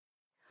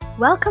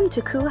Welcome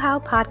to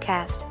Kuhau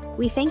Podcast.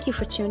 We thank you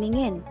for tuning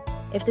in.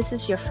 If this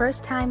is your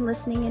first time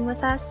listening in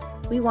with us,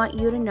 we want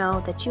you to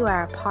know that you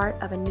are a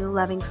part of a new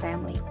loving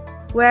family.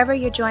 Wherever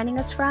you're joining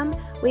us from,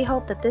 we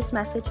hope that this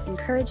message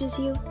encourages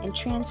you and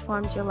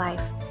transforms your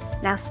life.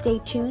 Now stay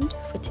tuned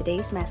for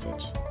today's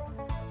message.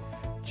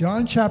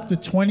 John chapter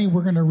 20,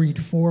 we're going to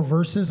read 4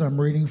 verses. I'm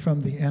reading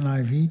from the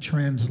NIV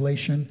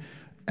translation,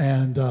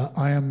 and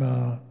I am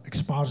an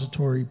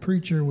expository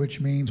preacher,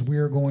 which means we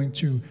are going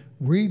to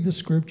read the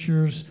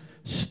scriptures,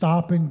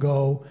 stop and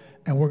go,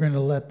 and we're going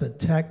to let the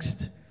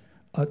text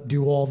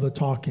do all the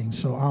talking.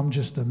 So I'm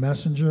just a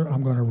messenger.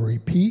 I'm going to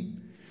repeat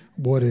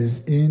what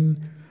is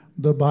in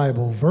the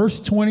Bible. Verse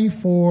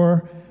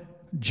 24,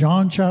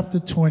 John chapter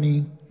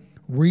 20,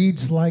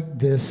 reads like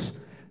this.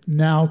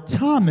 Now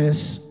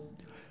Thomas,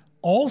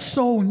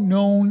 also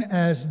known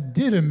as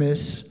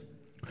Didymus,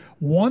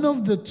 one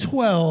of the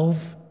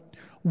 12,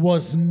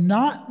 was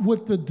not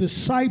with the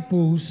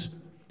disciples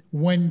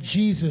when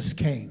Jesus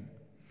came.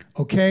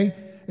 Okay?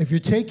 If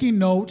you're taking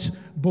notes,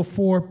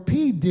 before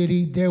P.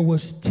 Diddy, there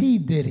was T.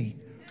 Diddy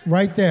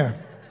right there.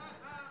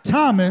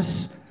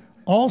 Thomas,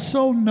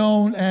 also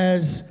known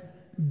as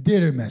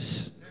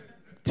Didymus.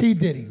 T.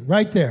 Diddy,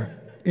 right there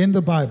in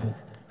the Bible.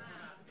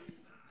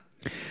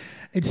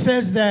 It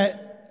says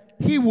that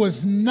he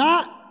was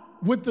not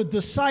with the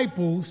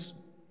disciples.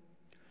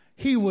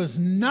 He was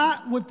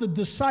not with the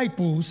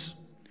disciples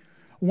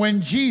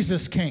when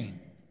Jesus came.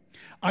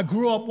 I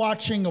grew up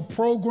watching a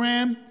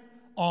program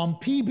on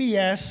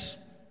PBS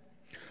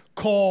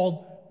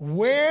called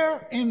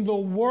Where in the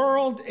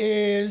World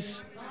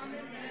is...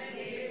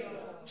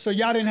 So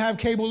y'all didn't have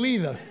cable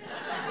either.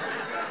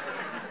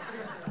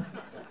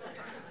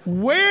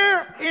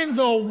 Where in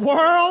the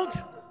world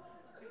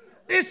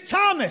is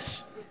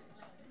Thomas?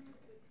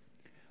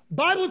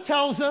 Bible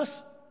tells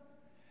us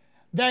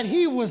that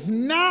he was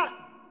not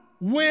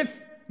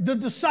with the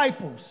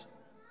disciples,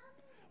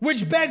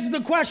 which begs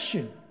the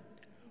question,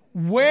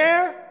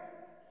 where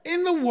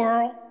in the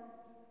world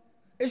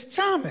is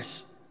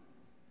Thomas?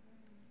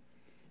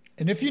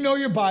 And if you know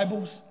your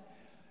Bibles,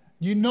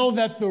 you know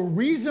that the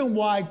reason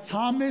why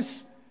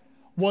Thomas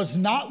was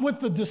not with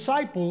the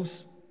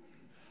disciples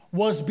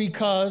was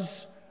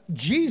because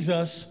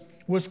Jesus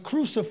was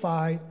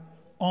crucified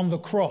on the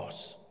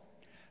cross.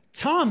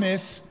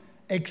 Thomas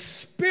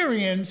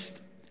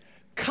experienced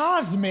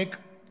cosmic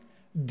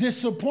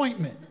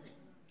disappointment.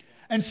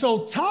 And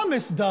so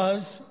Thomas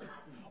does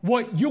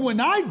what you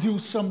and I do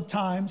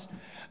sometimes,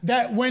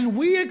 that when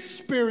we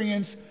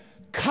experience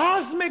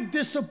cosmic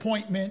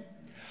disappointment,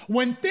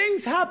 when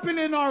things happen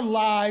in our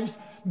lives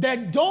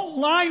that don't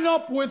line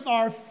up with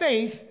our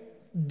faith,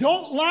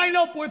 don't line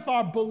up with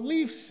our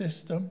belief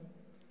system,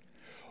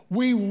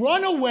 we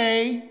run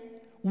away,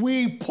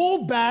 we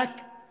pull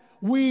back,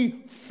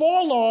 we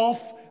fall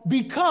off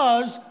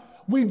because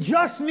we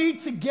just need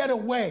to get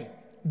away.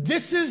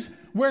 This is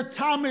where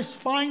Thomas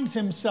finds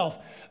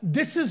himself.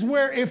 This is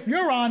where, if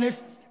you're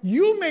honest,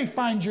 you may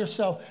find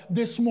yourself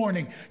this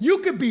morning. You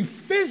could be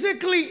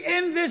physically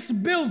in this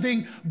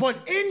building,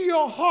 but in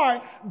your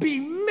heart be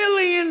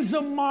millions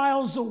of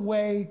miles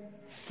away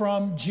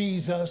from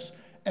Jesus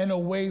and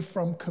away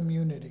from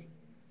community.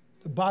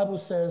 The Bible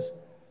says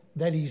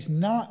that he's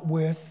not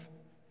with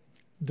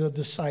the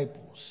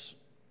disciples.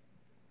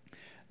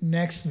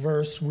 Next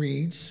verse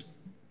reads,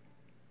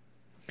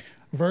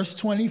 verse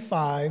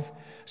 25,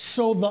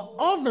 so the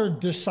other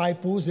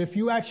disciples, if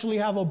you actually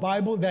have a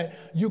Bible that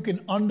you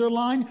can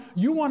underline,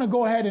 you want to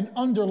go ahead and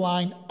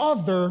underline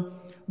other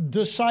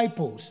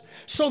disciples.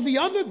 So the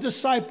other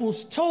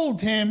disciples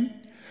told him,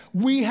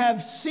 we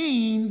have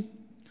seen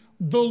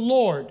the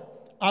Lord.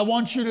 I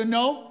want you to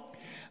know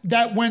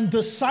that when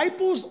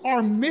disciples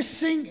are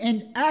missing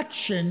in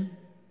action,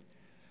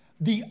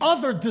 the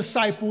other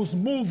disciples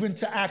move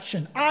into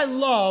action. I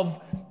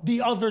love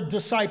the other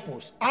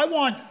disciples. I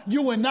want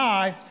you and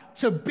I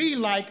to be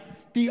like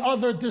the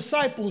other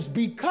disciples,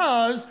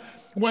 because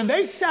when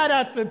they sat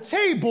at the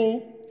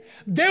table,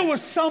 there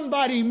was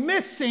somebody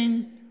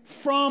missing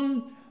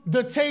from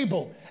the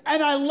table.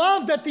 And I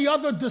love that the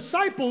other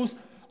disciples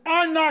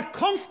are not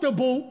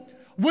comfortable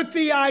with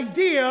the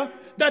idea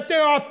that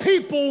there are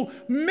people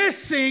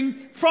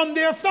missing from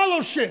their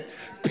fellowship,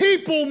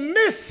 people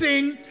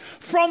missing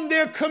from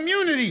their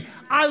community.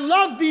 I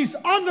love these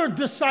other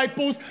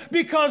disciples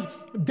because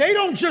they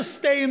don't just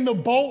stay in the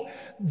boat.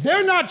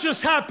 They're not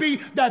just happy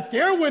that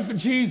they're with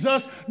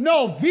Jesus.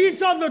 No,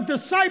 these other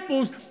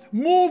disciples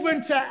move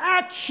into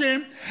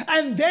action,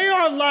 and they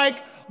are like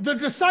the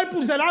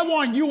disciples that I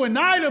want you and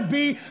I to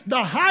be,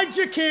 the hide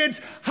your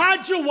kids,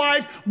 hide your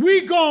wife,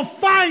 we gonna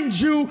find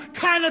you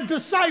kind of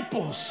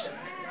disciples.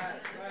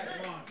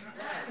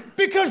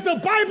 Because the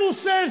Bible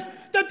says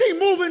that they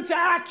move into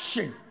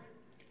action.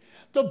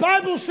 The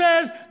Bible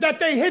says that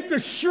they hit the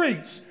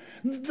streets.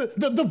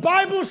 The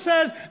Bible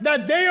says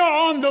that they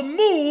are on the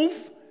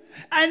move,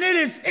 and it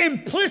is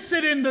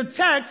implicit in the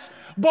text,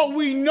 but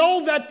we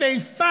know that they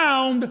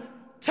found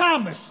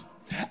Thomas.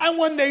 And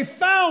when they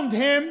found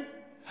him,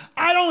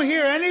 I don't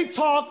hear any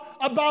talk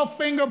about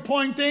finger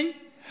pointing.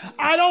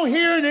 I don't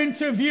hear an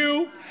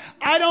interview.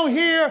 I don't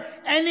hear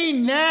any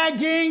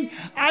nagging.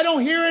 I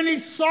don't hear any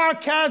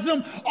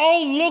sarcasm.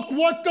 Oh, look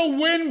what the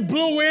wind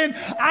blew in.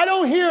 I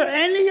don't hear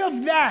any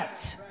of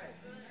that.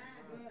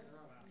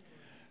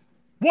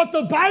 What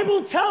the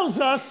Bible tells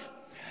us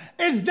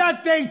is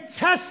that they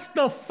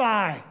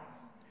testify.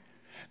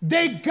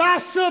 They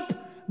gossip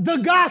the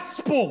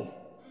gospel.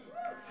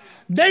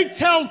 They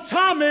tell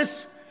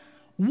Thomas,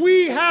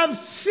 we have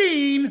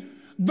seen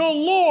the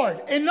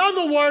Lord. In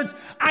other words,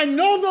 I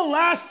know the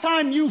last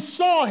time you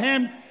saw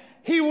him,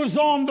 he was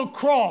on the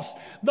cross.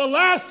 The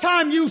last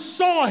time you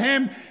saw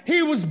him,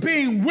 he was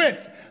being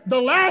whipped.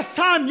 The last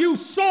time you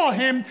saw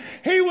him,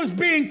 he was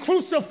being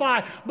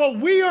crucified. But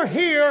we are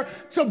here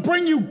to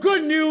bring you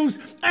good news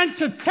and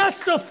to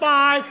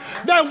testify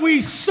that we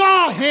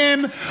saw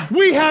him.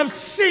 We have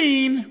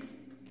seen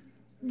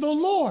the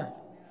Lord.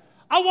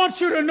 I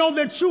want you to know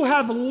that you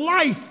have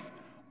life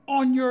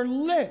on your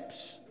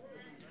lips.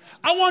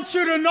 I want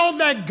you to know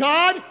that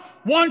God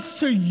wants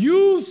to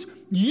use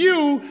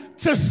you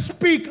to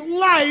speak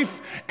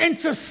life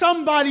into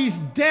somebody's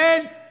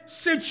dead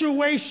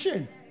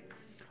situation.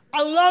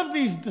 I love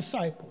these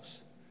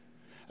disciples.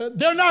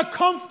 They're not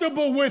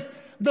comfortable with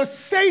the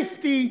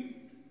safety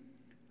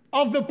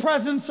of the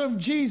presence of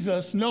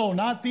Jesus. No,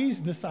 not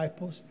these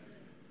disciples.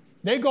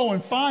 They go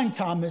and find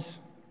Thomas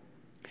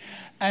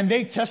and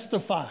they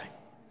testify.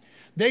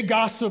 They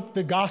gossip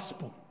the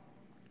gospel.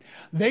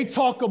 They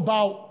talk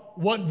about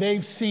what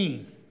they've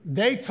seen.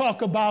 They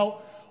talk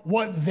about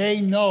what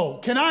they know.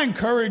 Can I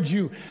encourage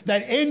you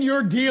that in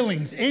your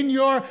dealings, in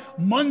your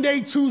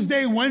Monday,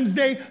 Tuesday,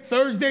 Wednesday,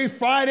 Thursday,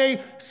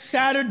 Friday,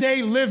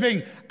 Saturday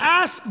living,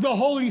 ask the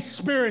Holy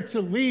Spirit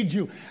to lead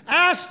you.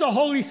 Ask the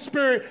Holy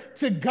Spirit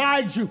to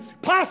guide you,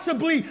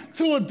 possibly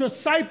to a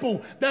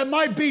disciple that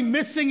might be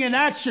missing in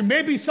action.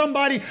 Maybe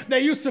somebody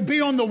that used to be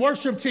on the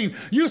worship team,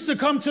 used to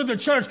come to the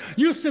church,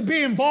 used to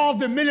be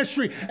involved in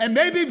ministry, and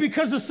maybe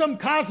because of some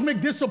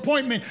cosmic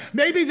disappointment,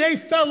 maybe they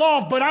fell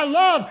off. But I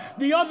love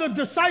the other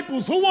disciples.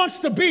 Who wants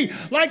to be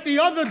like the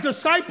other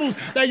disciples,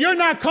 that you're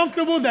not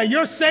comfortable, that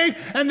you're safe,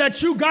 and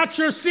that you got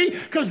your seat?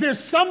 Because there's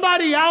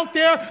somebody out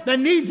there that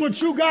needs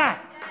what you got.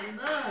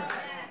 Amen.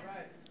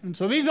 And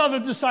so these other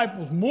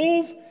disciples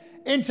move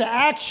into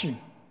action,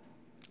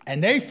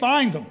 and they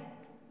find them,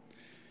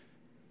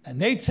 and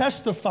they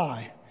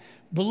testify.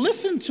 But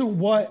listen to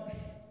what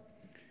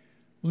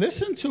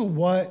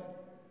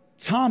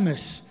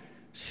Thomas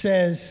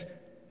says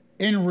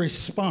in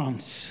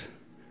response.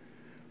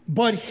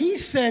 But he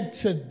said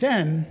to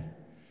them,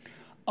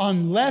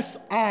 unless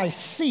I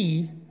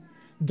see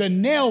the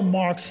nail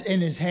marks in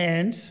his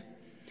hands,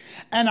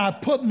 and I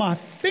put my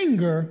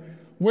finger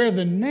where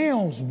the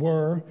nails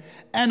were,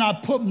 and I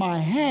put my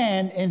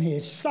hand in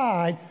his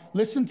side,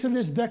 listen to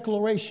this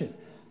declaration,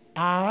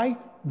 I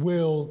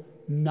will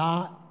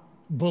not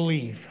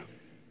believe.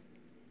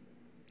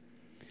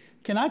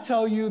 Can I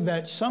tell you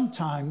that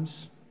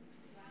sometimes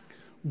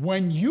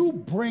when you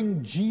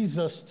bring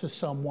Jesus to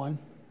someone,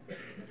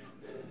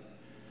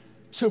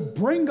 to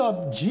bring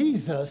up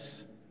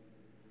Jesus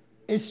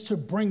is to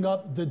bring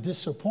up the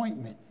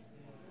disappointment.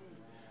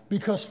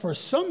 Because for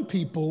some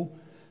people,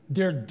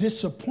 their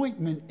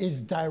disappointment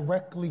is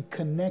directly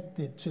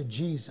connected to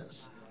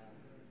Jesus.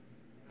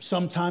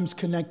 Sometimes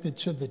connected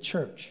to the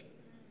church.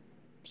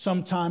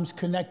 Sometimes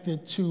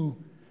connected to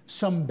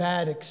some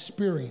bad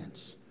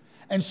experience.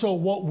 And so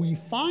what we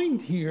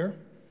find here,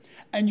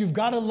 and you've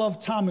got to love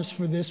Thomas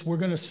for this. We're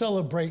going to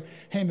celebrate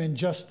him in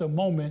just a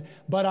moment.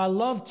 But I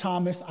love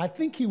Thomas. I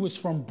think he was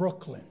from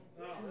Brooklyn.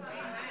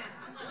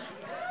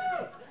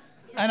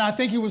 And I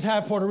think he was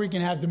half Puerto Rican,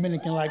 half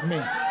Dominican like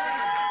me.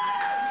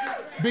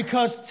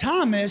 Because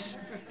Thomas,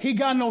 he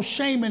got no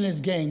shame in his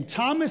game.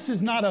 Thomas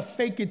is not a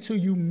fake it till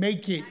you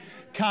make it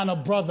kind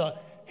of brother.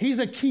 He's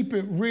a keep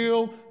it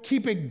real,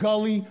 keep it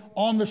gully,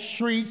 on the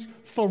streets,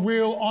 for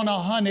real, on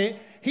 100.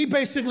 He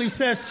basically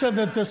says to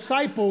the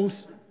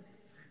disciples,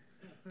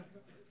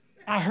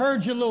 I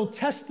heard your little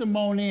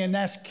testimony and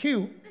that's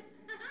cute.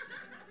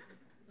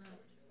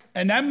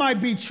 And that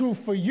might be true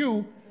for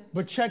you,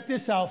 but check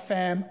this out,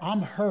 fam.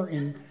 I'm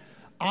hurting.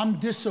 I'm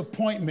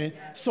disappointment.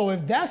 So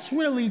if that's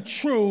really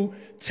true,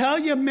 tell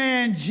your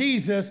man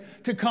Jesus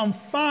to come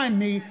find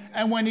me.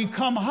 And when he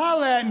come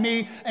holler at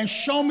me and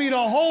show me the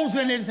holes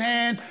in his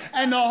hands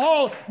and the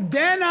hole,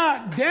 then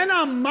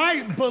I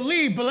might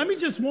believe. But let me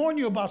just warn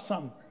you about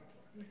something.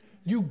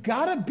 You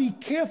gotta be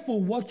careful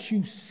what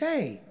you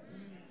say.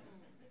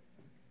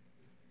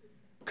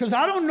 Because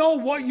I don't know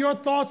what your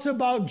thoughts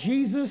about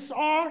Jesus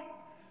are.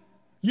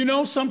 You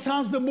know,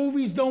 sometimes the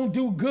movies don't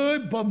do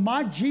good, but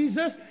my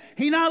Jesus,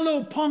 he not a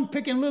little punk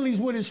picking lilies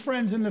with his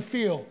friends in the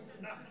field.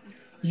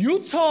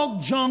 You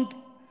talk junk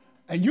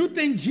and you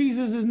think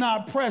Jesus is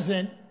not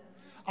present,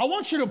 I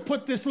want you to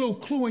put this little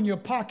clue in your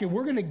pocket.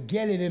 We're going to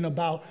get it in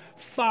about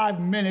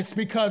 5 minutes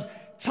because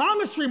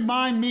Thomas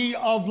remind me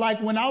of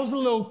like when I was a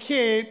little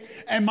kid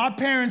and my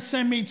parents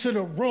sent me to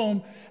the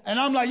room and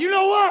I'm like, you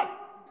know what?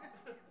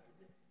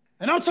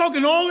 And I'm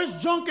talking all this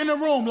junk in the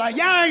room like,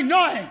 y'all ain't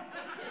nothing.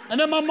 And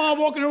then my mom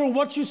walking in the room,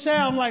 what you say?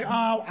 I'm like,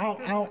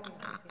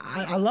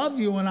 I love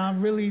you, and I'm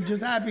really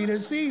just happy to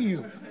see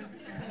you.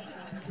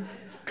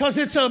 Because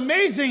it's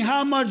amazing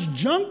how much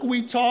junk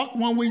we talk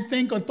when we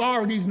think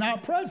authority's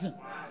not present.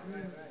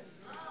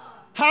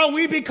 How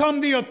we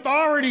become the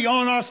authority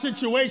on our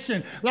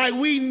situation, like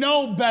we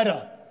know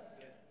better.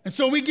 And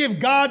so we give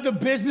God the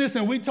business,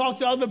 and we talk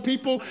to other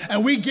people,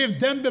 and we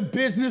give them the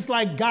business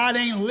like God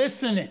ain't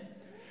listening.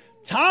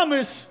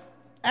 Thomas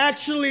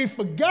actually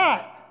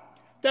forgot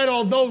that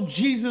although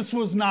Jesus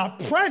was not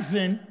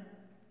present,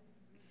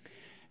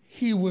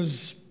 he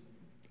was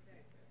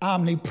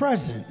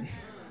omnipresent.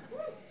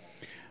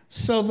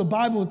 So the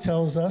Bible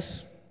tells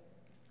us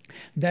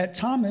that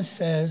Thomas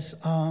says,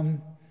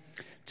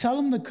 tell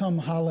him to come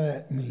holler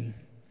at me.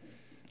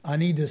 I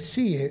need to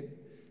see it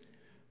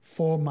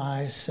for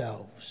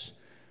myself.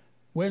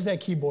 Where's that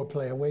keyboard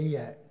player? Where he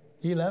at?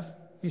 He left?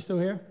 He still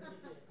here?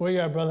 Where you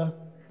at, brother?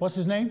 What's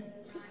his name?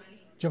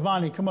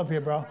 Giovanni, come up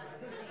here, bro.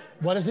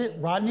 What is it?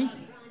 Rodney?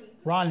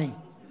 Ronnie.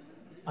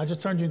 I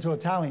just turned you into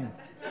Italian.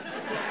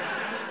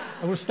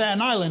 It was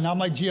Staten Island. I'm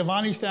like,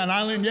 Giovanni, Staten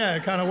Island? Yeah,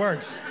 it kind of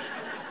works.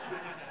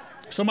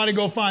 Somebody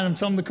go find him.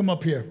 Tell him to come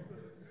up here.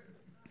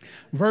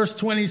 Verse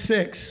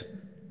 26.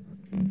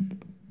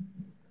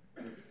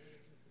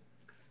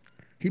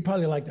 He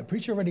probably like, the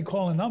preacher already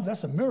calling up?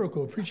 That's a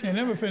miracle. The preacher ain't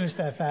never finished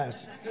that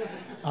fast.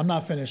 I'm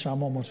not finished.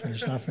 I'm almost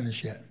finished. Not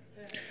finished yet.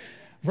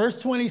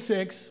 Verse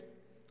 26.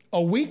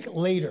 A week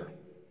later.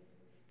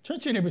 Turn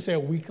to your neighbor and say, a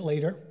week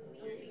later.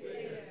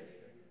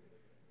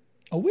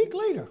 A week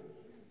later.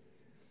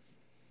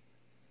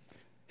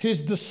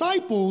 His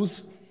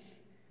disciples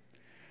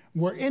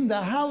were in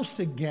the house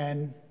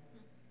again.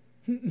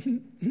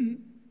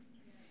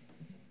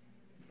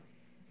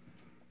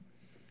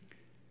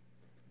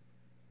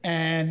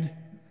 And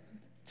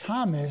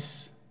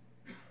Thomas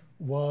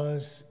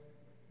was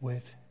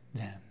with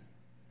them.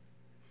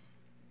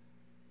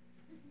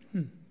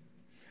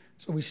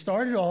 So we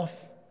started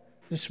off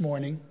this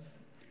morning,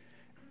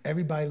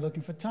 everybody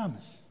looking for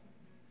Thomas.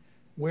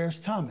 Where's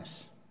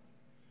Thomas?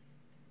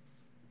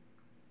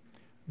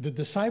 The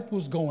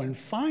disciples go and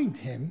find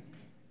him.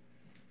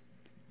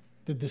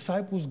 The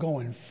disciples go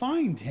and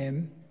find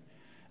him.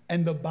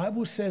 And the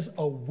Bible says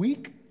a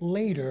week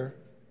later,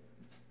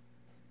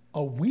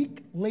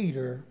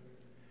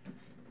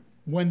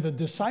 when the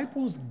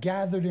disciples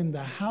gathered in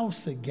the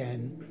house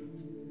again,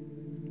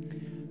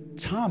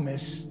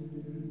 Thomas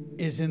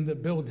is in the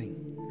building.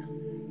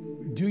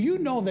 Do you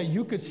know that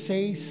you could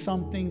say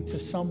something to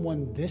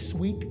someone this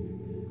week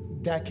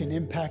that can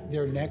impact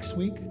their next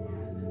week?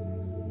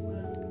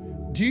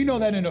 Do you know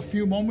that in a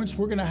few moments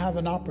we're going to have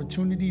an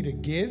opportunity to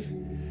give,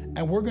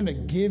 and we're going to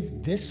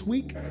give this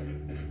week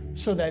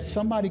so that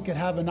somebody could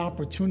have an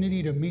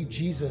opportunity to meet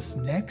Jesus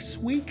next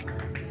week?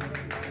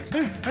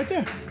 There, right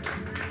there.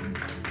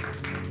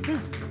 Yeah.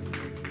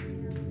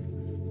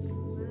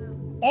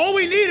 All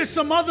we need is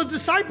some other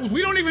disciples.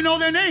 We don't even know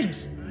their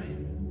names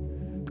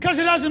because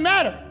it doesn't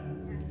matter.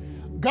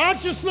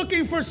 God's just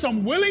looking for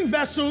some willing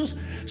vessels,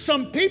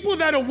 some people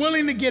that are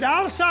willing to get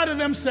outside of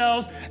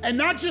themselves and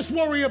not just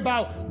worry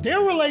about their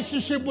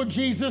relationship with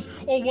Jesus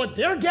or what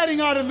they're getting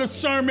out of the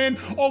sermon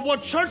or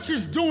what church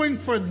is doing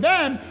for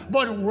them,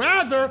 but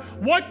rather,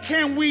 what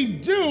can we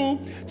do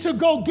to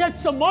go get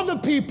some other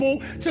people,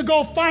 to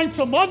go find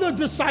some other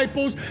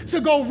disciples,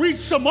 to go reach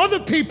some other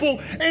people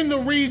in the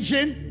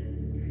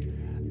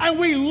region? And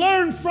we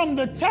learn from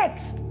the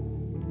text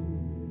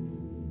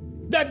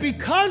that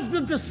because the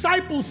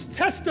disciples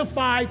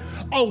testified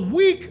a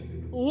week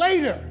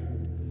later,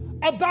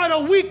 about a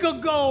week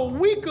ago,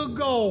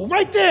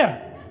 right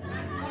there,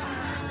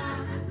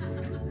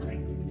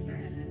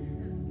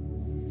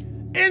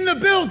 in the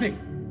building.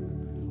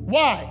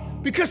 Why?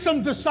 Because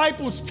some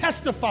disciples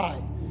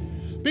testified.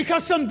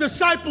 Because some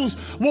disciples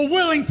were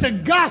willing to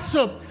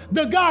gossip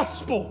the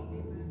gospel.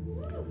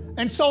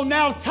 And so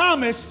now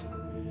Thomas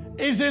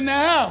is in the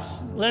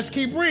house. Let's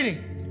keep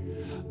reading.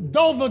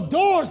 Though the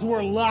doors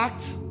were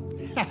locked,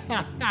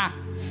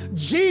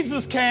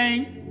 Jesus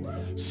came,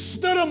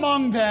 stood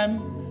among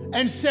them,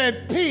 and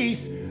said,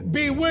 peace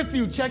be with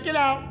you. Check it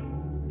out.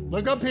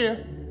 Look up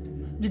here.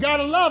 You got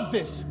to love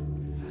this.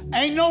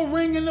 Ain't no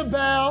ringing the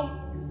bell.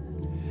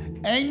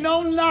 Ain't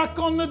no knock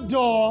on the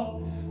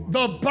door.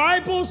 The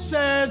Bible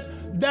says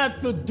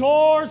that the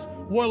doors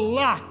were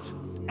locked.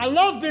 I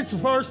love this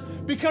verse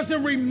because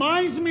it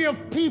reminds me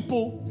of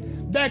people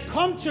that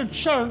come to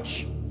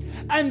church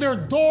and their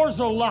doors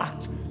are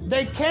locked.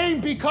 They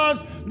came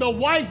because the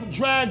wife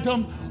dragged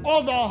them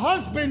or the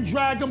husband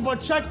dragged them, but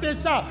check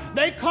this out.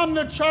 They come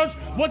to church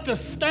with the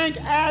stank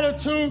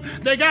attitude.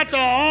 They got their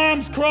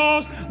arms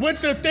crossed with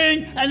the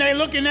thing, and they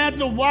looking at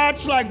the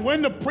watch like,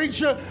 when the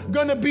preacher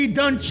gonna be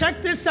done?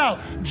 Check this out.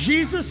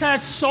 Jesus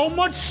has so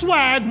much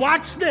swag.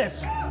 Watch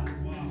this.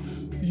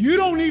 You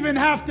don't even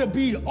have to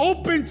be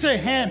open to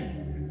him.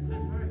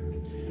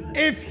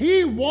 If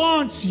he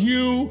wants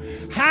you,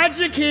 hide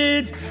your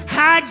kids,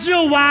 hide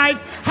your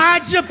wife,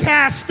 hide your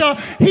pastor,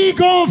 he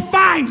gonna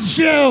find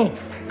you.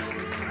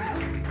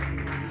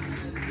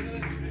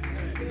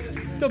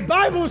 the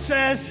Bible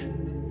says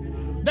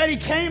that he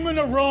came in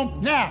the room.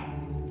 Now,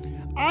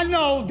 I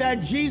know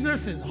that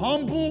Jesus is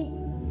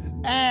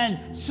humble,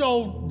 and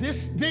so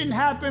this didn't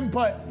happen,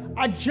 but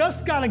I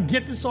just got to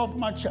get this off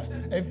my chest.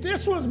 If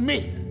this was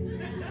me,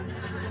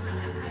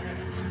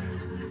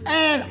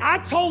 and I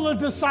told the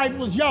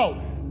disciples, yo,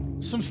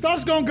 some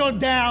stuff's going to go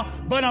down,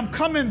 but I'm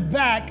coming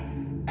back,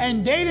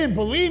 and they didn't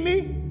believe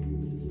me,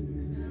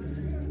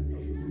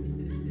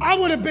 I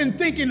would have been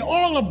thinking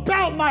all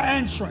about my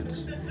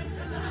entrance.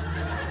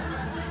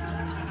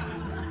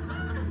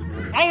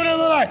 I would have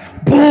been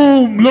like,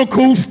 boom, look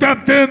who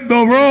stepped in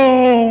the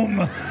room.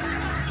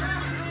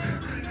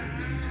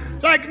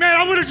 Like, man,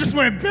 I would have just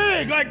went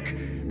big,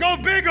 like, go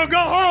big or go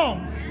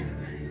home.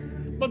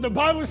 But the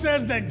Bible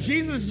says that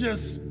Jesus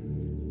just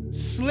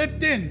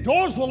slipped in.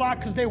 Doors were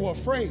locked because they were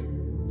afraid.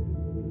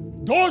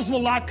 Doors were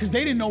locked because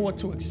they didn't know what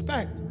to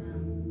expect.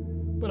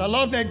 But I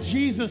love that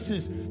Jesus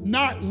is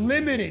not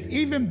limited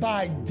even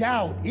by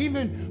doubt,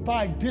 even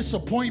by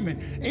disappointment,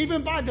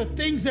 even by the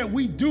things that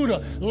we do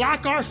to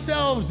lock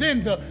ourselves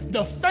in,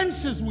 the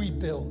fences we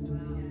build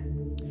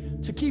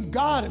to keep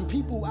God and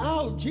people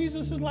out.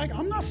 Jesus is like,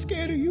 I'm not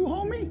scared of you,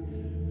 homie.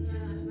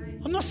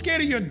 I'm not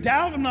scared of your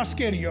doubt. I'm not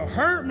scared of your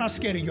hurt. I'm not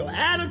scared of your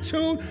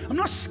attitude. I'm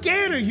not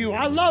scared of you.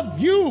 I love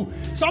you.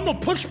 So I'm going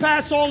to push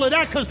past all of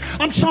that because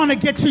I'm trying to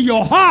get to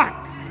your heart.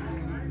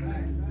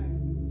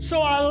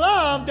 So I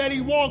love that he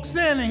walks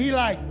in and he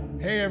like,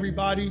 hey,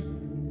 everybody,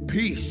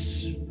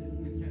 peace.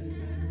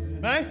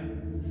 Right?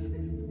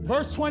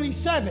 Verse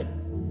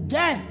 27,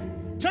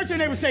 then. Church and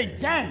neighbors say,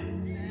 then.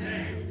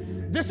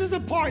 This is the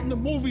part in the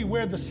movie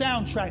where the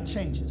soundtrack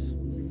changes.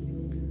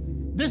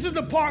 This is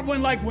the part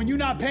when you're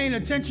not paying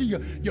attention,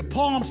 your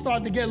palms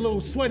start to get a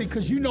little sweaty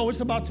because you know it's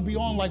about to be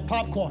on like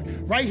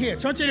popcorn. Right here.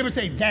 Church and neighbors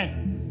say,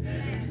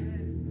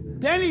 then.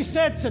 Then he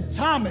said to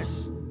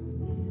Thomas,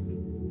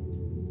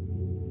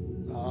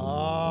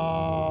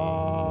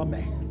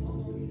 Amen.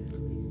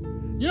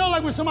 You know,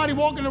 like when somebody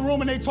walk in the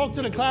room and they talk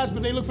to the class,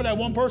 but they look for that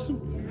one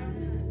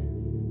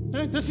person?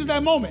 This is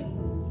that moment.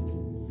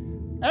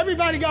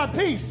 Everybody got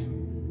peace.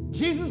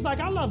 Jesus is like,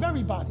 I love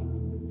everybody.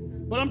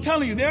 But I'm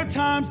telling you, there are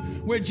times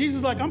where Jesus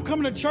is like, I'm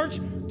coming to church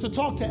to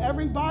talk to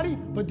everybody,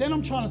 but then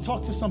I'm trying to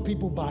talk to some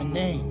people by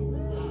name.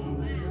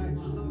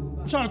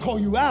 I'm trying to call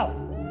you out.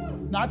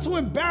 Not to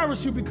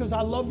embarrass you because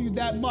I love you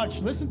that much.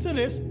 Listen to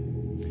this.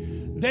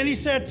 Then he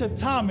said to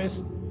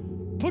Thomas,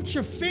 put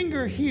your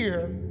finger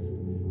here,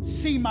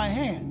 see my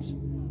hands.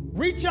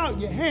 Reach out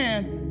your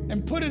hand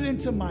and put it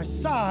into my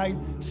side.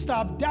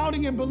 Stop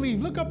doubting and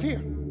believe. Look up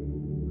here.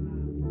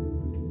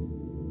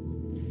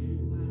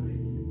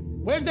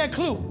 Where's that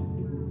clue?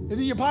 Is it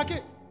in your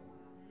pocket?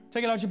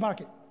 Take it out your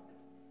pocket.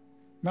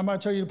 Remember I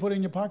told you to put it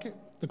in your pocket?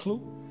 The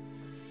clue?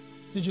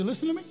 Did you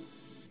listen to me?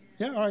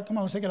 Yeah, all right, come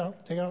on, let's take it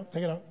out. Take it out,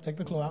 take it out, take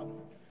the clue out.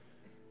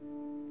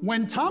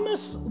 When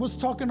Thomas was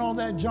talking all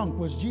that junk,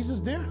 was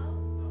Jesus there?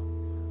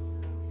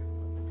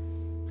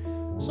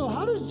 So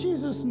how does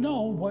Jesus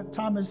know what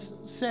Thomas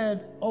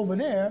said over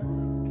there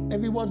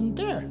if he wasn't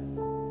there?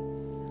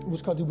 It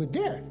was because he was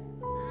there.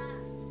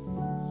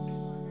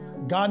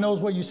 God knows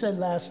what you said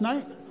last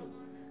night.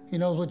 He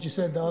knows what you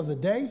said the other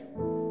day.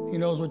 He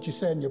knows what you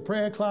said in your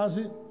prayer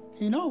closet.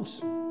 He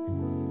knows.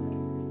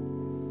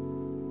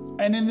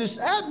 And in this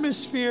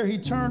atmosphere, he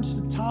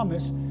turns to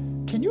Thomas.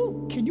 Can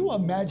you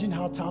imagine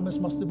how Thomas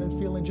must have been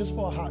feeling just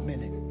for a hot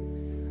minute?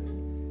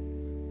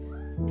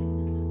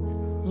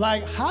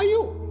 Like, how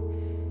you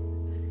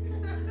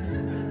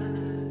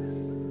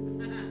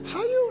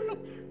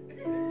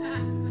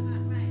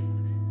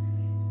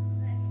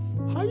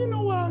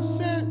know what I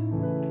said?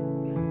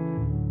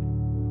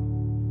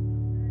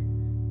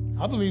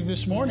 I believe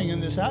this morning in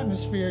this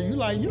atmosphere, you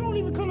don't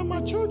even come to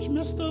my church,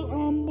 Mr.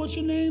 What's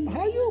your name?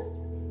 How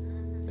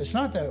you? It's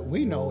not that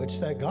we know, it's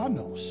that God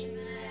knows.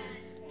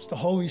 It's the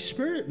Holy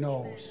Spirit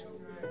knows.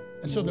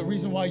 And so the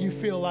reason why you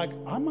feel like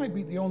I might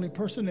be the only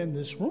person in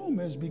this room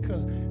is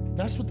because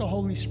that's what the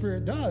Holy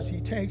Spirit does.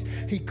 He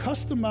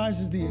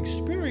customizes the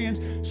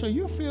experience so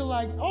you feel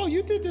like, oh,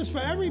 you did this for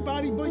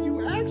everybody, but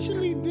you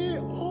actually did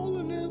all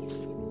of this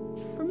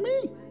for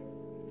me.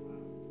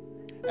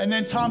 And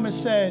then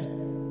Thomas said,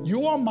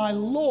 you are my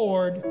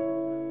Lord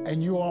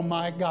and you are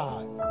my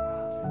God.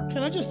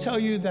 Can I just tell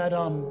you that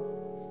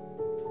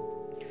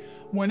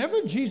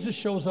whenever Jesus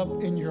shows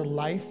up in your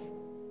life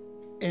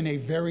in a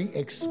very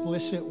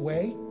explicit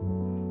way,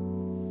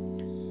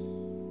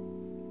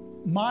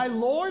 my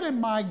Lord and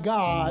my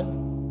God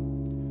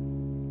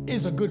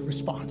is a good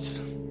response.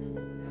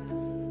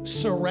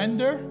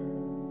 Surrender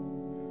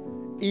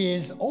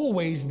is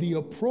always the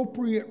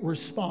appropriate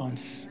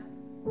response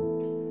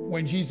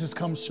when Jesus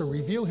comes to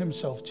reveal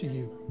himself to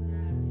you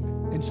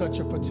in such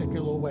a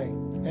particular way.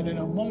 And in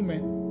a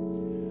moment,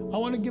 I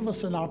want to give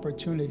us an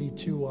opportunity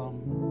to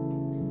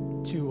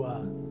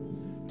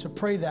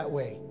pray that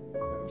way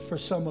for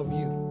some of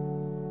you.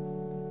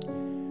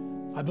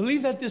 I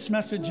believe that this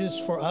message is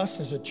for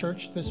us as a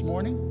church this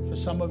morning, for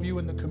some of you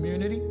in the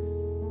community,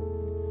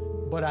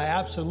 but I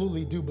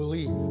absolutely do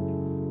believe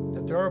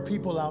that there are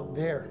people out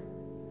there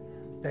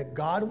that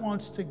God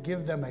wants to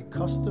give them a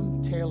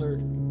custom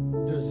tailored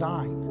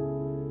design,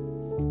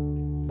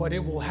 but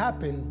it will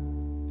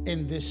happen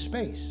in this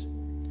space.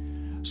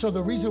 So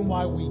the reason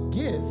why we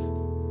give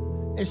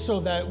is so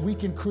that we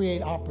can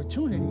create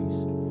opportunities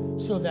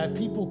so that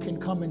people can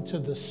come into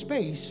the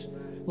space,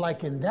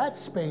 like in that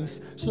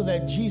space, so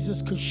that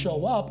Jesus could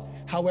show up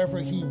however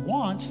he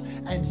wants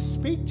and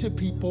speak to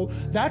people.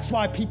 That's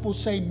why people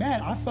say,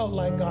 man, I felt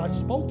like God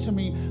spoke to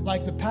me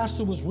like the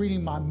pastor was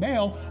reading my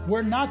mail.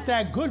 We're not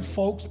that good,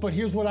 folks, but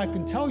here's what I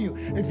can tell you.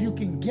 If you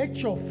can get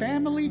your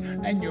family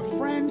and your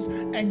friends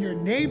and your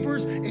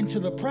neighbors into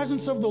the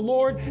presence of the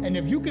Lord, and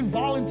if you can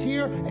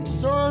volunteer and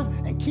serve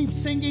and keep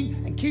singing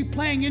and keep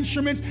playing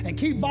instruments and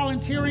keep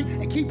volunteering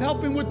and keep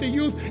helping with the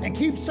youth and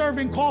keep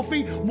serving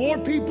coffee, more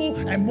people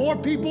and more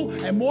people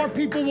and more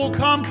people will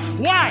come.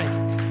 Why?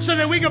 So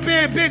that we could be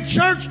a big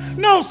church?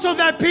 No, so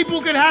that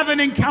people could have an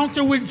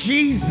encounter with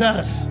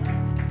Jesus.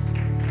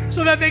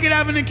 So that they could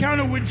have an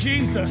encounter with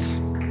Jesus.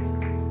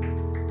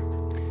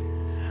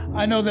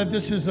 I know that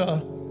this is a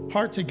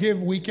Heart to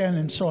Give weekend,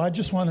 and so I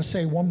just want to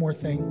say one more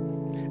thing,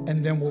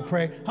 and then we'll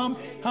pray. How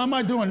am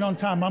I doing on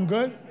time? I'm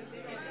good?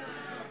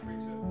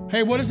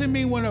 Hey, what does it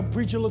mean when a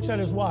preacher looks at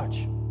his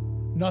watch?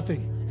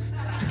 Nothing.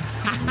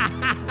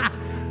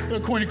 A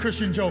corny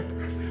Christian joke.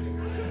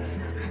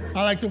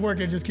 I like to work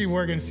and just keep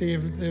working to see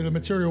if the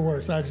material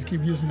works. I just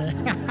keep using it.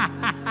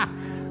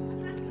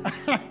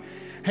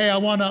 Hey, I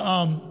want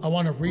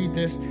to read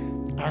this.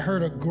 I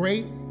heard a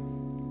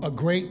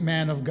great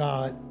man of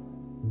God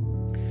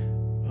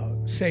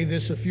say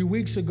this a few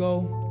weeks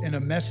ago in a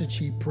message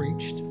he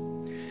preached.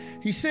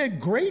 He said,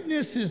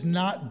 greatness is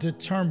not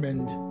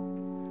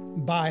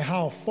determined by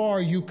how far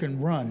you can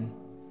run,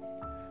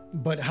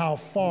 but how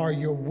far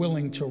you're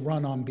willing to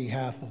run on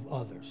behalf of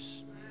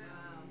others.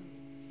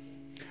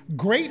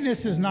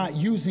 Greatness is not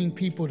using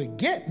people to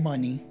get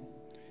money,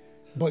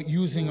 but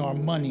using our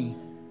money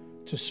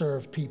to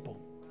serve people.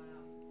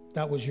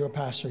 That was your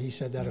pastor. He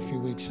said that a few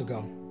weeks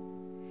ago.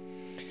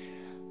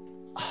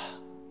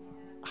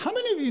 How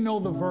many of you know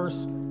the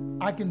verse,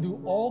 I can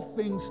do all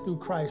things through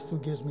Christ who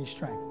gives me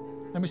strength?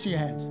 Let me see your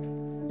hands.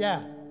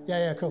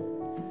 Yeah,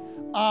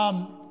 cool.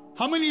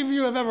 How many of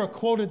you have ever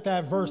quoted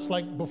that verse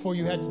like before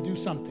you had to do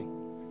something?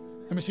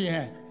 Let me see your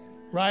hand.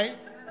 Right?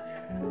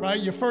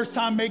 Your first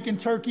time making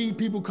turkey,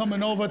 people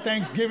coming over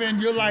Thanksgiving,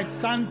 you're like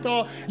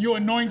Santo, you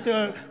anoint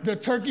the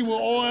turkey with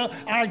oil.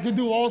 I can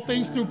do all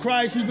things through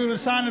Christ. You do the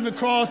sign of the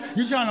cross.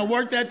 You're trying to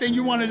work that thing.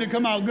 You want it to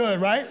come out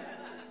good, right?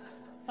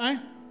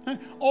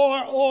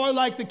 Or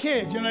like the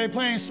kids, they're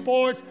playing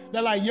sports.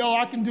 They're like, yo,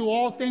 I can do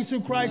all things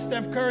through Christ.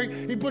 Steph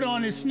Curry, he put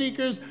on his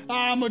sneakers.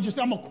 I'm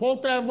gonna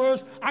quote that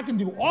verse. I can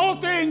do all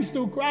things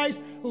through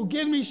Christ who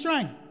gives me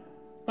strength.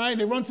 Right?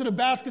 They run to the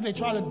basket, they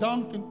try to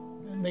dunk,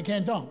 and they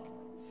can't dunk.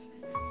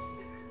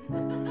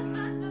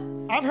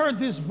 I've heard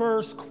this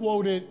verse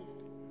quoted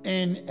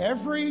in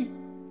every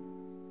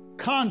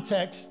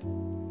context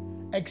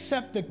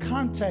except the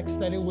context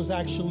that it was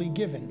actually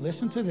given.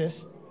 Listen to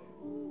this.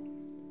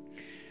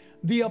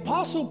 The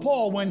Apostle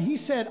Paul, when he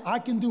said, I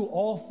can do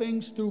all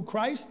things through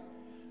Christ,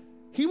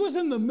 he was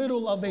in the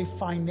middle of a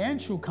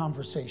financial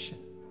conversation.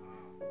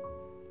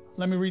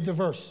 Let me read the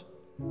verse.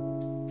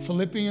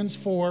 Philippians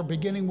 4,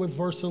 beginning with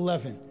verse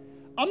 11.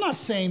 I'm not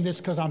saying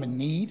this because I'm in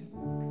need.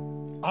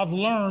 I've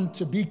learned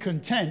to be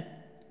content,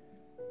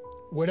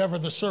 whatever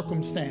the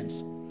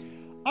circumstance.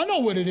 I know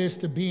what it is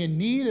to be in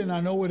need, and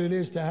I know what it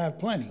is to have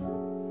plenty.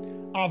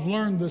 I've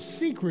learned the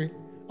secret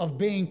of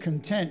being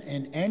content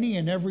in any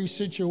and every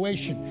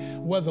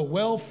situation, whether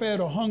well-fed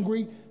or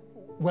hungry,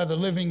 whether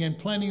living in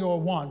plenty or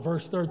want.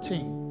 Verse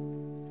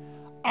 13.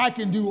 I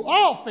can do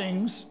all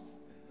things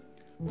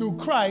through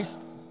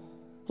Christ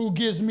who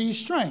gives me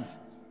strength.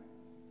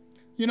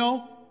 In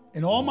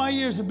all my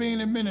years of being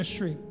in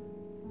ministry,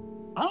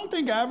 I don't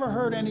think I ever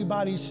heard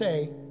anybody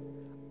say,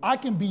 I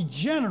can be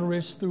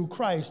generous through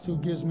Christ who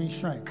gives me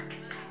strength.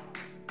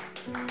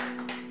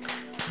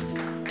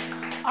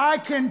 I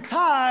can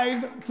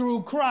tithe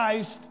through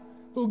Christ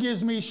who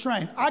gives me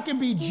strength. I can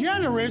be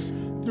generous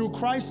through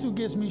Christ who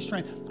gives me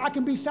strength. I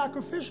can be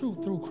sacrificial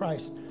through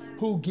Christ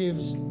who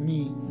gives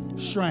me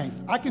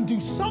strength. I can do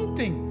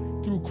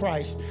something through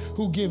Christ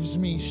who gives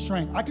me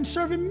strength. I can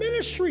serve in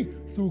ministry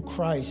through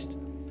Christ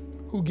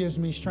who gives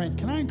me strength.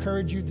 Can I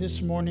encourage you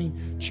this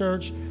morning,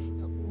 church?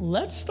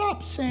 Let's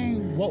stop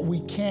saying what we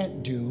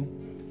can't do.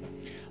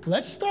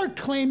 Let's start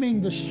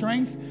claiming the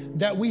strength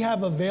that we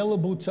have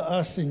available to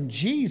us in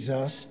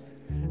Jesus,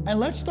 and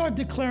let's start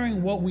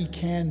declaring what we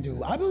can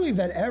do. I believe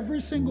that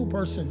every single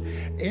person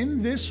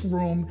in this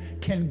room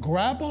can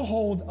grab a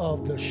hold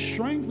of the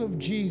strength of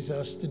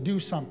Jesus to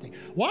do something.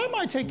 Why am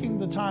I taking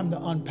the time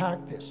to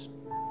unpack this?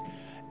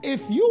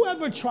 If you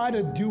ever try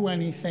to do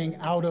anything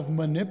out of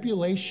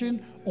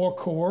manipulation or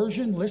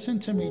coercion, listen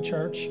to me,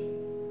 church,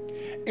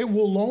 it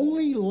will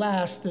only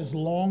last as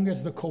long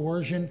as the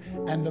coercion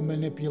and the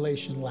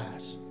manipulation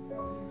last.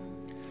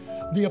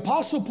 The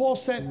Apostle Paul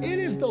said, it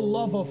is the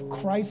love of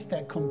Christ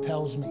that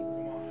compels me.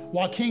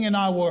 Joaquin and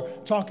I were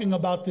talking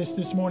about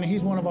this morning.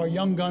 He's one of our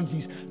young guns.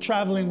 He's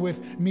traveling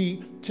with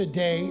me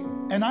today.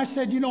 And I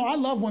said, I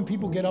love when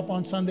people get up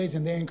on Sundays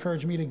and they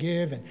encourage me to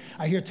give. And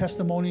I hear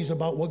testimonies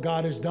about what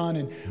God has done.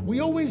 And we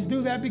always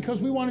do that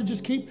because we want to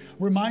just keep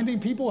reminding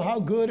people how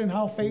good and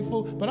how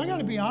faithful. But I got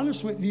to be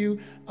honest with you.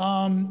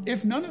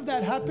 If none of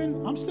that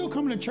happened, I'm still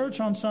coming to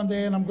church on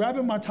Sunday and I'm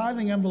grabbing my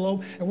tithing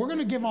envelope and we're going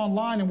to give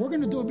online and we're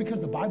going to do it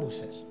because the Bible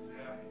says.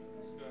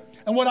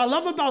 And what I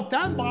love about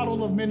that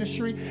model of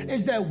ministry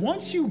is that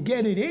once you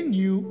get it in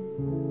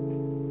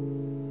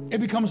you, it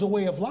becomes a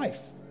way of life.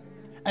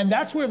 And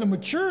that's where the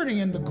maturity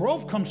and the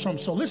growth comes from.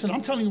 So listen,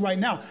 I'm telling you right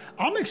now,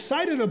 I'm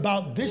excited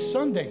about this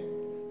Sunday.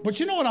 But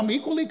you know what I'm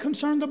equally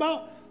concerned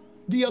about?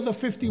 The other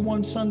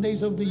 51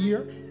 Sundays of the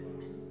year.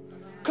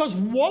 Because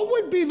what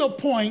would be the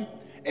point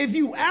if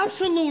you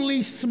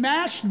absolutely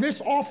smash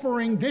this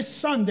offering this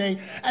Sunday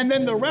and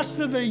then the rest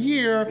of the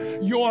year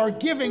your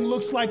giving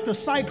looks like the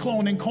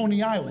cyclone in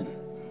Coney Island?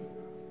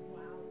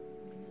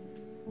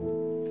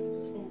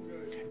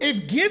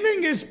 If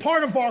giving is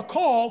part of our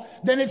call,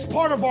 then it's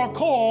part of our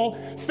call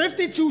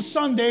 52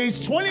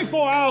 Sundays,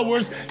 24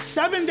 hours,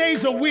 7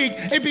 days a week.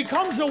 It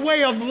becomes a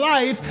way of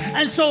life.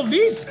 And so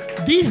these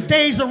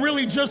days are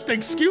really just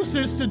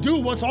excuses to do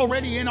what's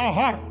already in our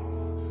heart.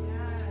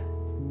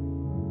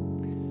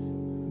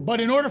 But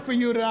in order for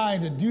you and I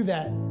to do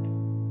that,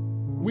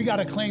 we got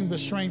to claim the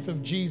strength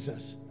of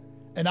Jesus.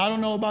 And I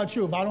don't know about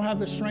you. If I don't have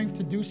the strength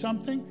to do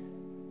something,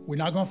 we're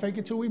not going to fake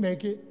it till we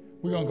make it.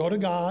 We're going to go to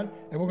God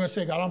and we're going to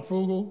say, God, I'm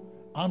frugal.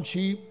 I'm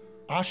cheap.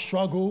 I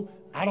struggle.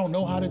 I don't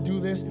know how to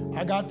do this.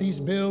 I got these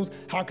bills.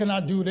 How can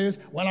I do this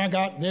when I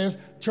got this?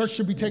 Church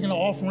should be taking an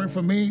offering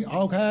for me.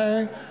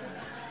 Okay.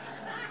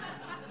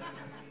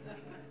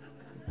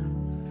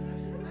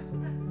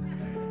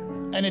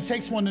 And it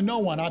takes one to know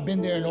one. I've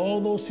been there in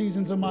all those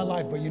seasons of my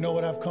life, but you know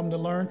what I've come to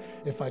learn?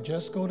 If I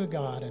just go to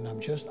God and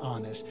I'm just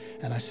honest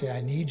and I say, I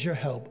need your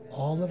help,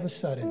 all of a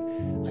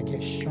sudden I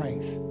get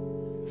strength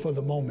for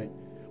the moment.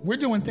 We're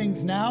doing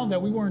things now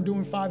that we weren't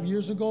doing 5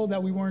 years ago,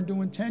 that we weren't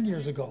doing 10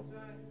 years ago.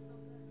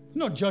 There's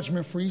no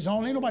judgment-free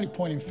zone. Ain't nobody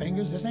pointing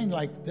fingers. This ain't,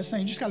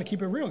 you just got to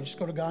keep it real. Just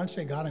go to God and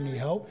say, God, I need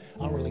help.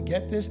 I don't really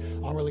get this.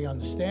 I don't really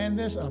understand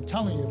this. And I'm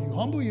telling you, if you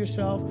humble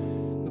yourself,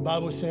 the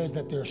Bible says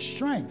that there's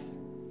strength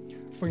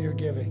for your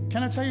giving.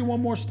 Can I tell you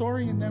one more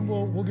story and then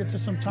we'll get to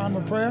some time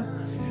of prayer?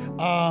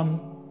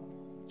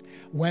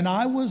 When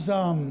I was,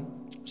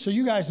 so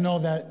you guys know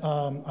that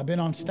I've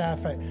been on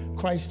staff at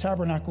Christ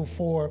Tabernacle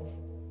for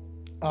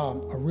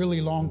a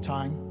really long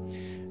time.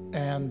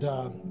 And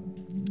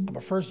I'm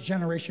a first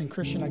generation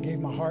Christian. I gave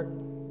my heart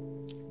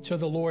to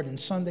the Lord in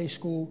Sunday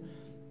school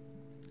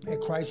at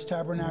Christ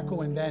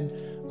Tabernacle and then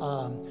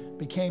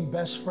became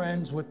best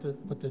friends with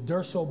the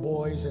Durso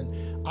boys.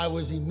 And I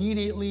was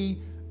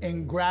immediately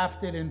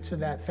engrafted into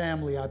that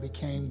family. I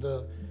became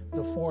the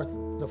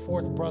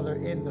fourth brother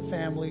in the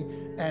family,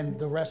 and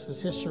the rest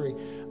is history.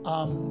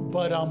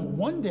 But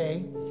one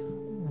day,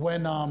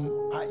 when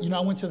I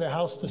went to their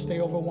house to stay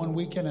over one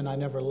weekend, and I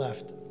never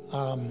left.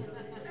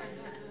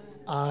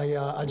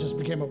 I just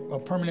became a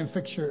permanent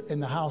fixture in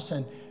the house.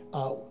 And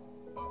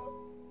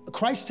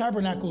Christ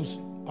Tabernacles,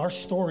 our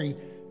story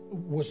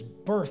was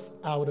birthed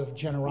out of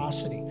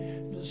generosity.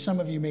 Some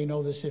of you may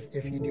know this.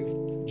 If you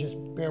do, just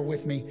bear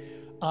with me.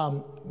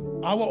 Our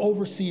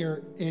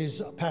overseer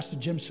is Pastor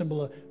Jim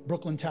Cymbala,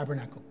 Brooklyn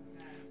Tabernacle.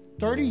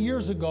 30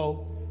 years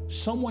ago,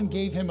 someone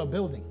gave him a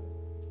building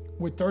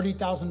with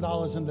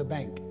 $30,000 in the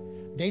bank.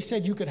 They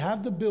said you could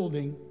have the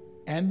building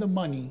and the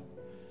money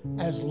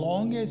as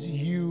long as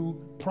you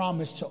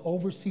promise to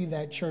oversee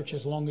that church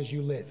as long as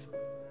you live.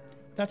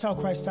 That's how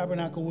Christ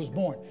Tabernacle was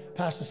born.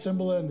 Pastor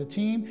Cymbala and the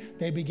team,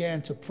 they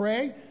began to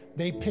pray.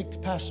 They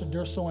picked Pastor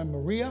Durso and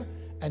Maria,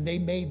 and they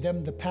made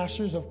them the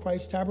pastors of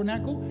Christ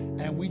Tabernacle.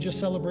 And we just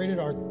celebrated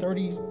our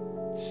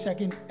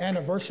 32nd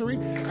anniversary,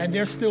 and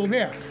they're still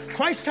there.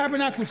 Christ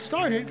Tabernacle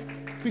started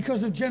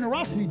because of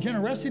generosity.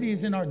 Generosity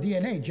is in our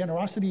DNA.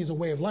 Generosity is a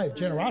way of life.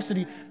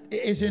 Generosity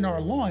is in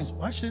our loins.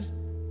 Watch this.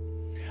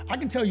 I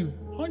can tell you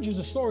hundreds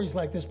of stories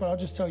like this, but I'll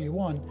just tell you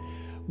one.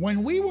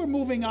 When we were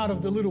moving out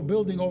of the little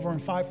building over in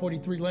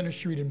 543 Leonard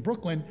Street in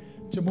Brooklyn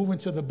to move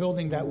into the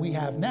building that we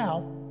have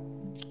now,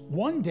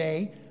 one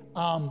day,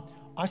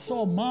 I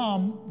saw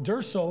Mom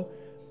Durso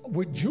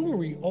with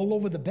jewelry all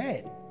over the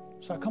bed.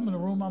 So I come in the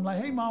room, I'm like,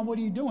 hey, Mom, what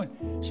are you doing?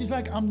 She's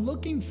like, I'm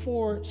looking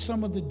for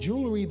some of the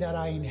jewelry that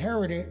I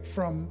inherited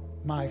from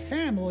my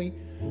family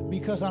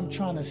because I'm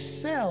trying to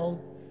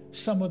sell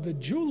some of the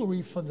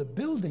jewelry for the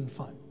building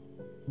fund.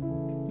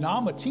 Now,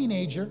 I'm a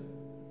teenager.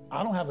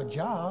 I don't have a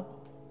job.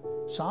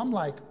 So I'm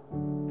like,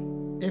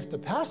 if the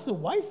pastor's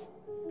wife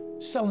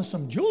selling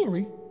some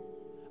jewelry,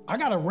 I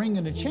got a ring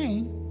and a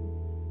chain.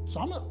 So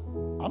I'm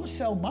gonna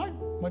sell my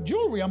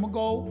jewelry. I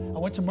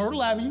went to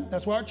Myrtle Avenue,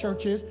 that's where our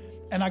church is,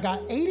 and I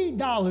got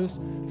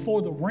 $80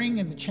 for the ring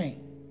and the chain.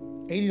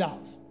 $80.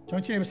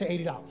 Turn to your neighbor and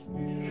say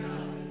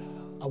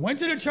 $80. I went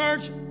to the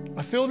church,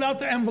 I filled out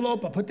the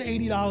envelope, I put the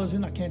 $80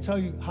 in. I can't tell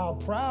you how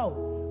proud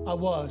I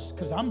was,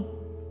 because I'm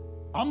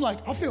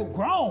like, I feel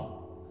grown.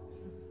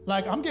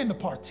 Like I'm getting to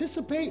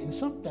participate in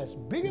something that's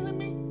bigger than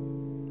me.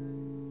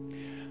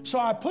 So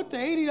I put the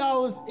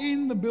 $80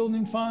 in the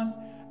building fund.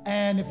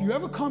 And if you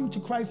ever come to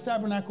Christ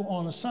Tabernacle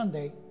on a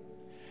Sunday,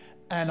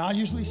 and I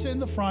usually sit in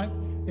the front,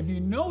 if you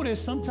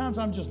notice, sometimes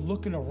I'm just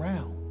looking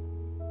around.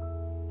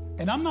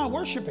 And I'm not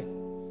worshiping.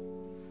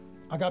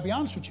 I got to be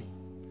honest with you.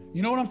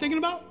 You know what I'm thinking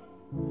about?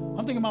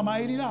 I'm thinking about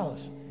my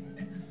 $80.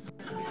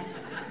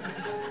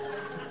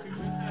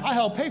 I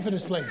helped pay for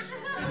this place.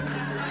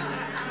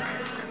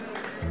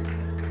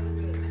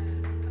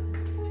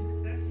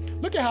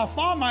 Look at how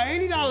far my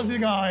 $80 is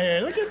going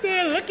here. Look at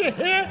there, look at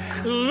here,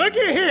 look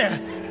at here.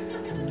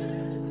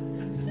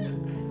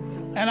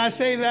 And I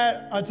say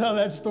that, I tell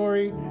that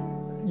story,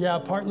 yeah,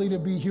 partly to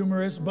be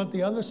humorous, but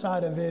the other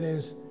side of it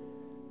is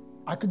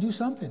I could do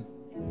something.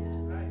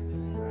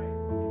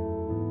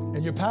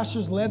 And your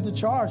pastors led the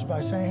charge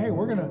by saying, hey,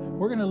 we're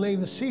gonna lay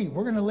the seed.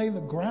 We're gonna lay the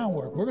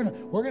groundwork.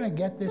 We're gonna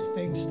get this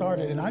thing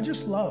started. And I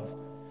just love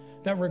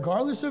that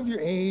regardless of your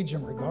age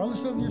and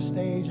regardless of your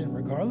stage and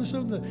regardless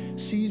of the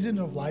season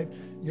of life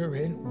you're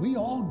in, we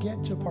all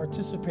get to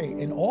participate.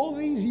 And all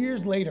these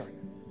years later,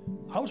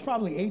 I was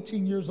probably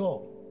 18 years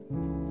old.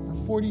 I'm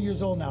 40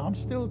 years old now. I'm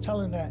still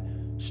telling that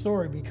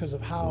story because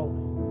of how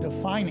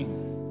defining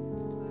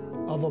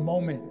of a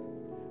moment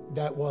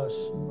that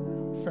was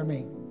for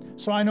me.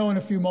 So I know in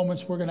a few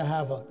moments we're going to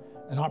have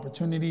an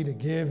opportunity to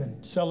give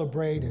and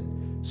celebrate,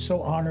 and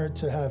so honored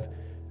to have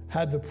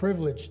had the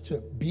privilege to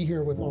be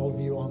here with all of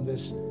you on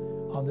this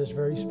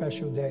very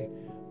special day.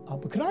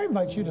 But could I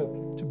invite you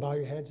to bow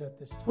your heads at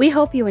this time? We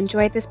hope you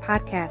enjoyed this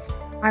podcast.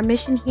 Our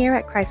mission here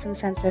at Christ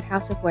Uncensored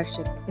House of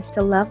Worship is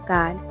to love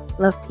God,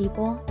 love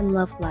people, and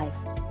love life.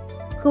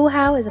 Cool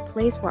How is a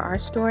place where our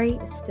story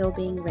is still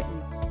being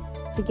written.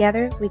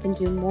 Together, we can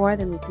do more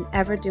than we can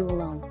ever do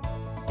alone.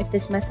 If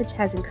this message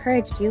has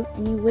encouraged you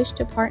and you wish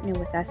to partner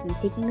with us in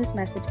taking this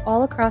message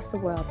all across the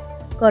world,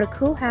 go to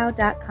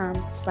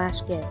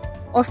coolhow.com/give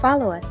or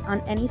follow us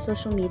on any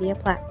social media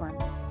platform.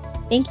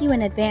 Thank you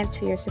in advance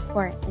for your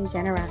support and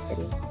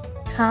generosity.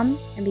 Come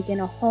and begin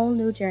a whole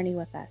new journey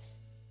with us.